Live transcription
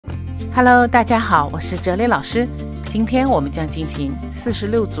Hello， 大家好，我是哲理老师。今天我们将进行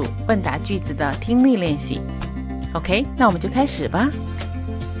46组问答句子的听力练习。OK， 那我们就开始吧。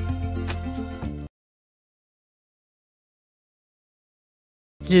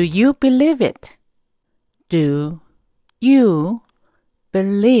Do you believe it? Do you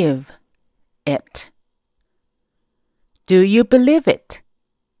believe it? Do you believe it?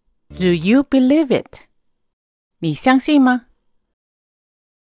 Do you believe it? 你相信吗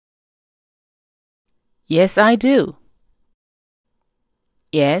？Yes, I do.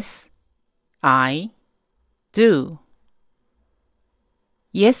 Yes, I do.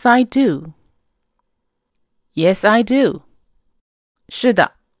 Yes, I do. Yes, I do. 是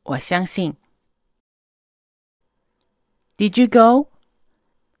的，我相信。Did you go?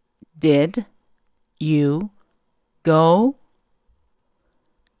 Did you go?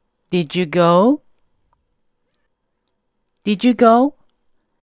 Did you go? Did you go?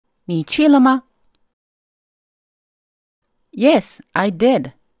 你去了吗？Yes, I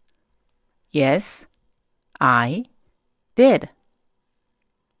did. Yes, I did.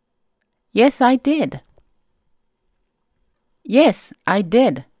 Yes, I did. Yes, I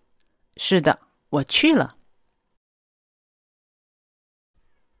did. 是的，我去了。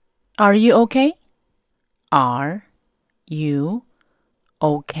Are you okay? Are you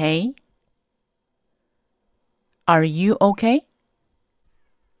okay? Are you okay?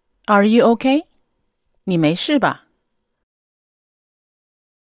 Are you okay? 你没事吧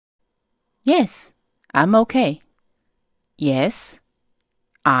？Yes, I'm okay. Yes,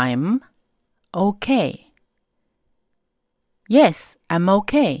 I'm okay. Yes, I'm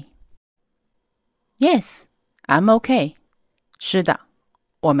okay. Yes, I'm okay. 是的，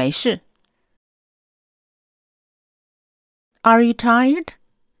我没事。Are you tired?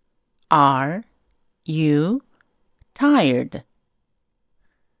 Are you tired?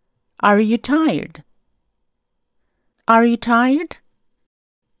 Are you tired? Are you tired?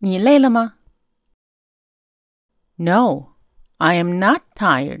 你累了吗 ？No, I am not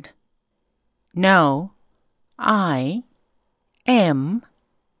tired. No, I am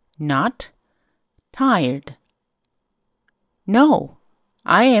not tired. No,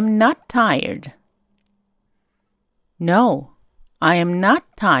 I am not tired. No, I am not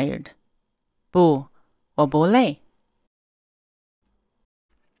tired. 不，我不累。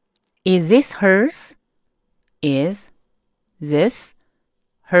Is this hers? Is this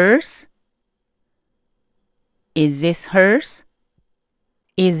hers? Is this hers?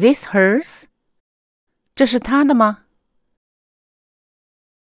 Is this hers? 这是她的吗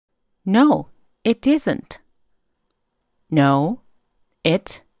？No, it isn't. No,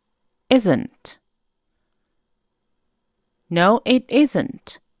 it isn't. No, it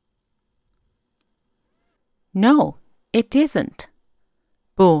isn't. No, it isn't.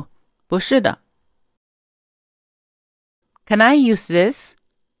 不，不是的。Can I use this?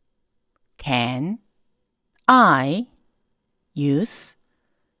 Can I use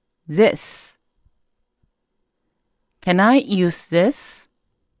this? Can I use this?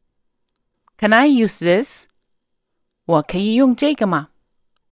 Can I use this? 我可以用这个吗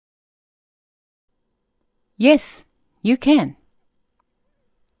Yes, you can.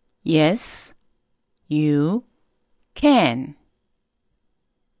 Yes, you can.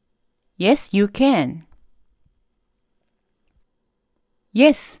 Yes, you can.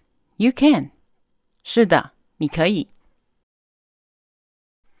 Yes, you can. 是的，你可以。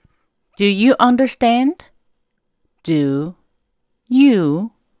Do you understand? Do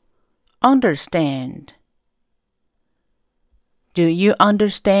you understand? Do you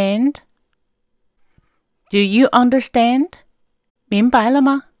understand? Do you understand? 明白了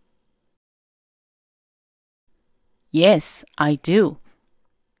吗 Yes, I do.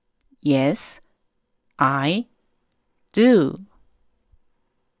 Yes, I do.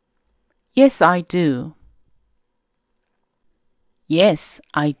 Yes, I do. Yes,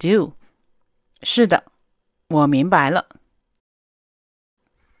 I do. 是的，我明白了。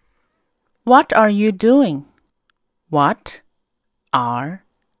What are you doing? What are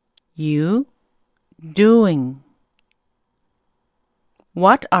you doing?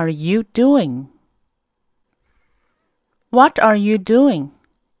 What are you doing? What are you doing?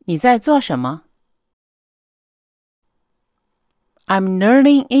 你在做什么？I'm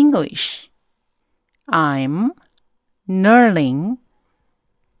learning English. I'm learning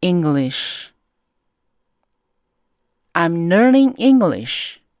English. I'm learning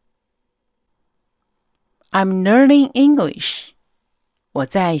English. I'm learning English. 我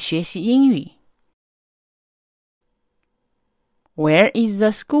在学习英语。Where is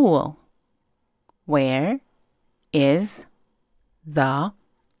the school? Where is the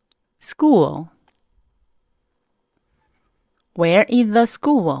School. Where is the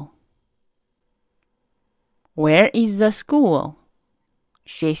school? Where is the school?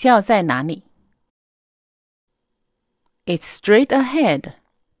 学校在哪里？ It's straight ahead.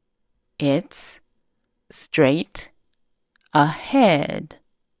 It's straight ahead.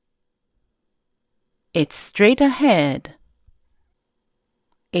 It's straight ahead.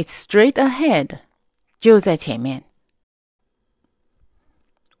 It's straight ahead. 就在前面。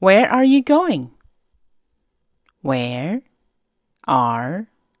Where are you going? Where are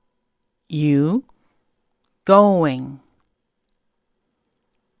you going?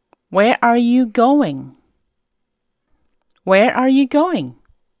 Where are you going? Where are you going?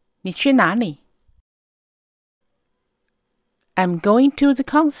 你去哪里？ I'm going to the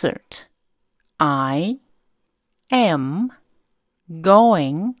concert. I am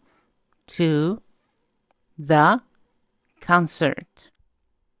going to the concert.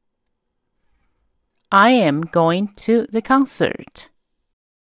 I am going to the concert.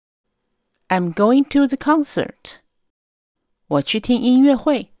 I'm going to the concert. 我去听音乐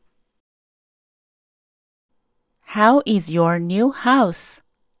会。How is your new house?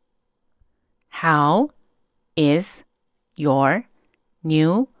 How is your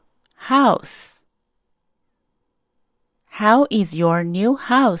new house? How is your new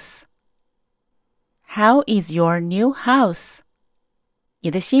house? How is your new house?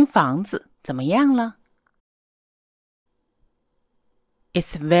 你的新房子怎么样了？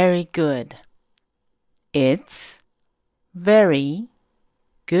 It's very good. It's very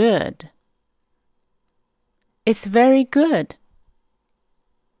good. It's very good.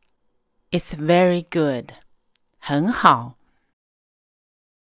 It's very good. 很好。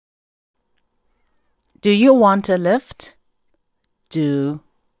Do you want a lift? Do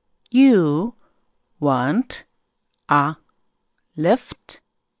you want a lift?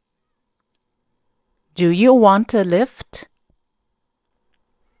 Do you want a lift?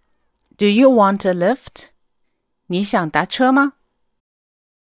 Do you want a lift? 你想搭车吗？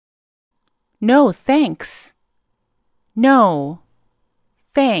 No, thanks. No,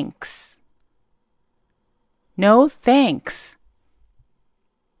 thanks. No, thanks.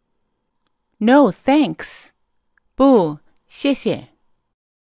 No, thanks. 不，谢谢。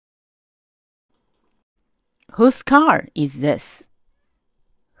Whose car is this?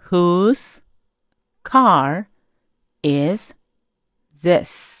 Whose car is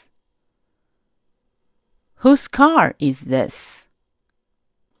this? Whose car is this?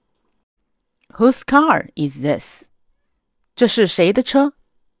 Whose car is this? 这是谁的车？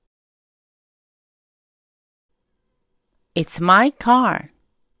 It's my car.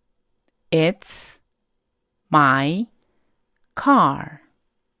 It's my car.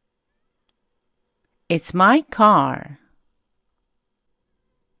 It's my car.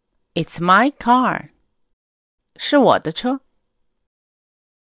 It's my car. 是我的车。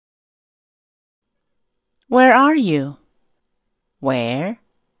Where are you? Where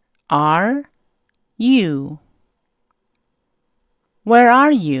are you? Where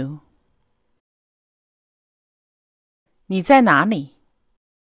are you? 你在哪里？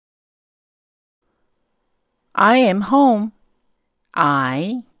 I am home.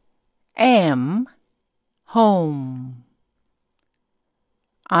 I am home.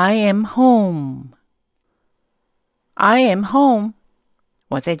 I am home. I am home.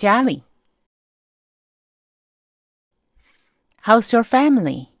 我在家里。How's your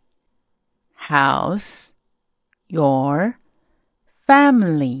family? How's your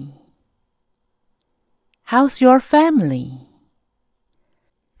family? How's your family?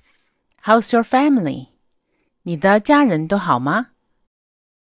 How's your family? 你的家人都好吗？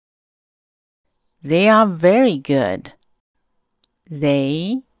 They are very good.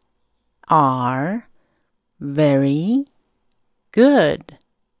 They are very good.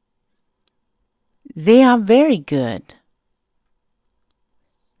 They are very good.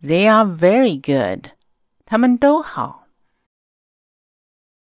 They are very good. 他们都好。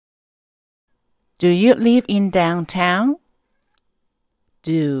Do you live in downtown?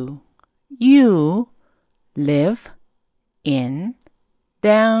 Do you live in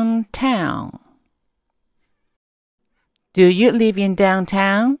downtown? Do you live in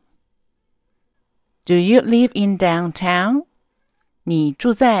downtown? Do you live in downtown? 你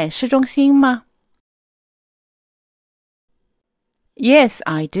住在市中心吗？ Yes,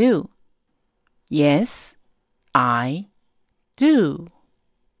 I do. Yes, I do.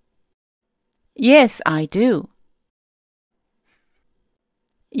 Yes, I do.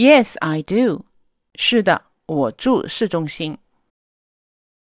 Yes, I do. 是的，我住市中心。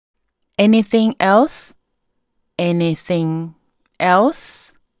Anything else? Anything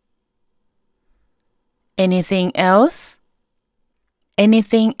else? Anything else?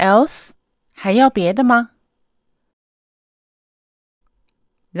 Anything else? 还要别的吗？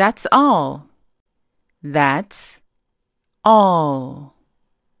 That's all. That's all.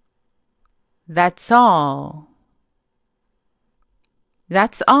 That's all.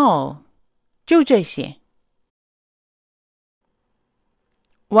 That's all. 就这些。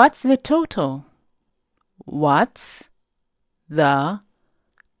What's the total? What's the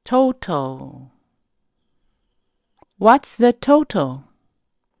total? What's the total?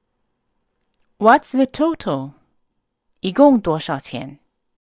 What's the total? 一共多少钱？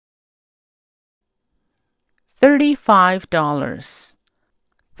 $35.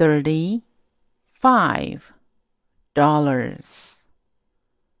 $35.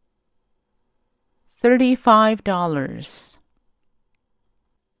 $35.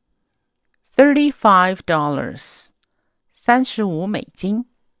 $35. 35美金。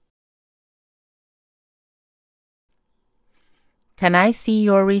Can I see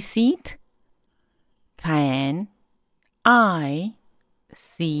your receipt? Can I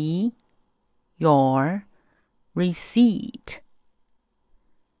see your receipt?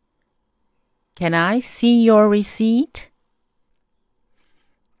 Can I see your receipt?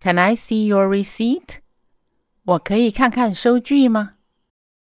 Can I see your receipt? 我可以看看收据吗？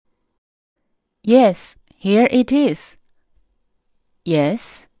 Yes, here it is.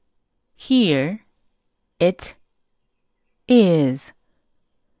 Yes, here it is.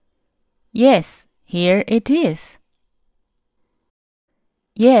 Yes, here it is.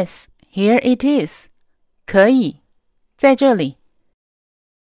 Yes, here it is. 可以，在这里。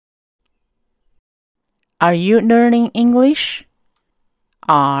Are you learning English?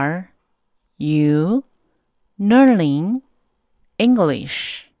 Are you learning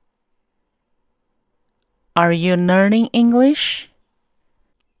English? Are you learning English?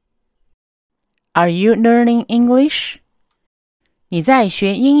 Are you learning English? 你在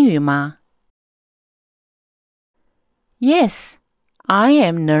学英语吗？ Yes, I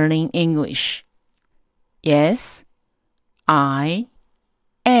am learning English. Yes, I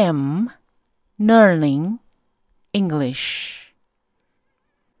am learning English.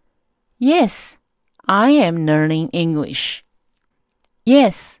 Yes, I am learning English.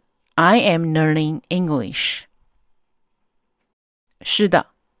 Yes, I am learning English. 是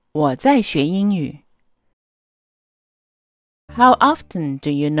的，我在学英语。How often do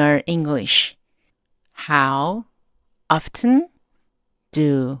you learn English? How often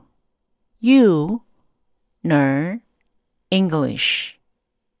do you learn English?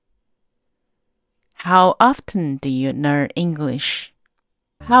 How often do you learn English?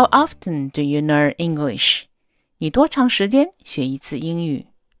 How often do you learn English? 你多长时间学一次英语？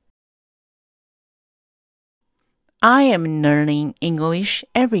 I am learning English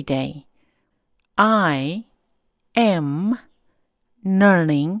every day. I am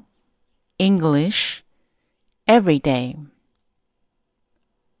learning English every day.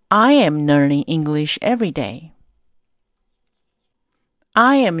 I am learning English every day.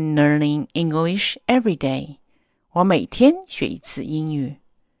 I am learning English every day. 我每天学一次英语。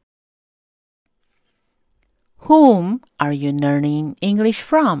Whom are you learning English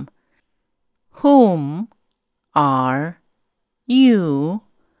from? Whom are you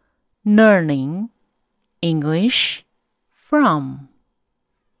learning English from?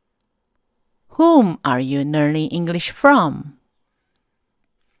 Whom are you learning English from?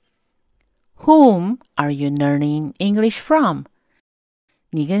 Whom are you learning English from?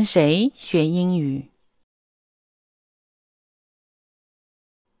 你跟谁学英语？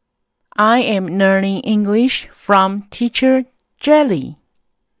 I am learning English from Teacher Jelly.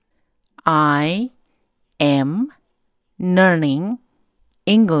 I am learning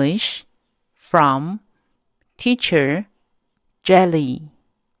English from Teacher Jelly.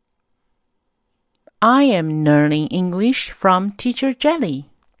 I am learning English from Teacher Jelly.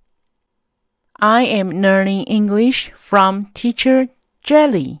 I am learning English from Teacher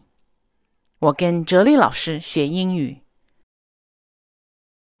Jelly. 我跟哲理老师学英语。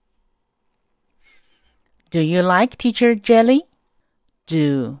Do you like Teacher Jelly?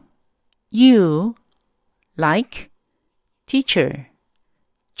 Do you like Teacher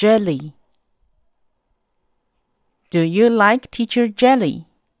Jelly? Do you like Teacher Jelly?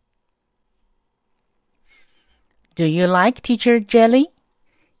 Do you like Teacher Jelly?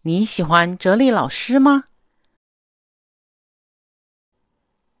 你喜欢哲理老师吗？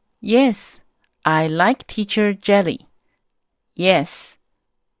 Yes, I like Teacher Jelly. Yes,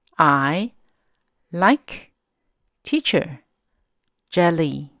 I like Teacher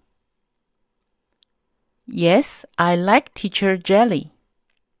Jelly. Yes, I like Teacher Jelly.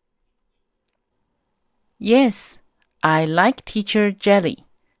 Yes, I like Teacher Jelly.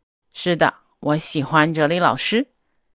 是的，我喜欢哲理老师。